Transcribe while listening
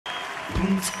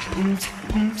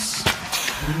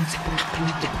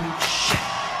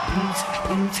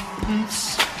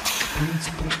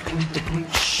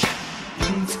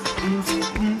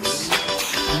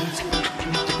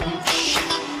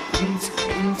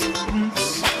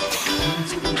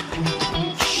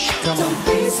Don't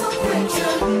be so quick to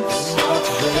walk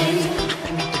away.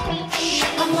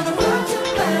 I wanna rock your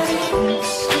body,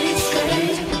 please stay.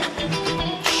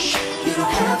 You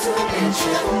don't have to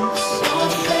mention all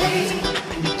the way.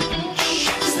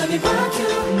 Just let me rock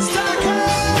you, stalker.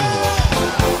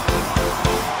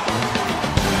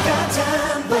 Got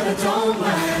time, but I don't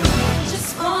mind.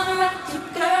 Just wanna rock you,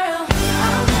 girl.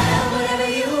 I'll have whatever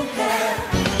you have.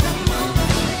 Come on,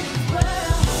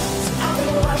 world, so I'll be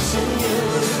watching you.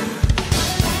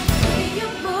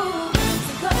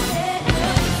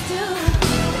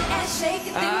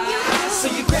 So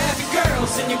you grab your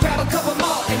girls and you grab a couple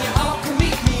more, and you all can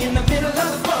meet me in the middle of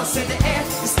the floor. Say the air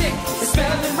is thick, it's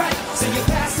smelling right. So you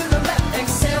pass to the left,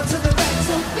 exhale to the right.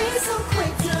 Don't be so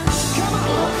quick to Come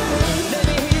on, let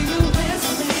me hear you dance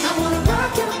with me. I wanna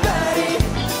rock your body,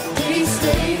 please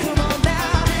stay. Come on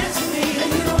now, dance with me. And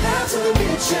you don't have to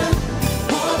mention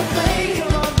all the play.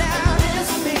 Come on now, dance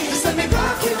with me. Just let me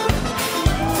rock you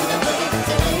till the break of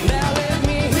day. Now let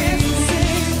me hear you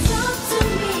sing. Talk to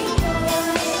me,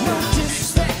 boy. No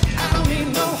disrespect, I don't mean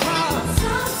no harm,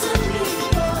 Talk to me,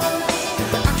 boy.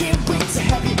 but I can't wait to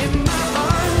have you in my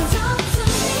arms. Talk to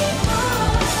me,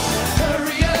 boy.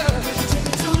 Hurry up,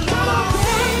 Too long,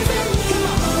 baby.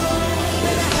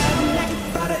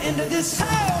 by the end of this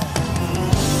time.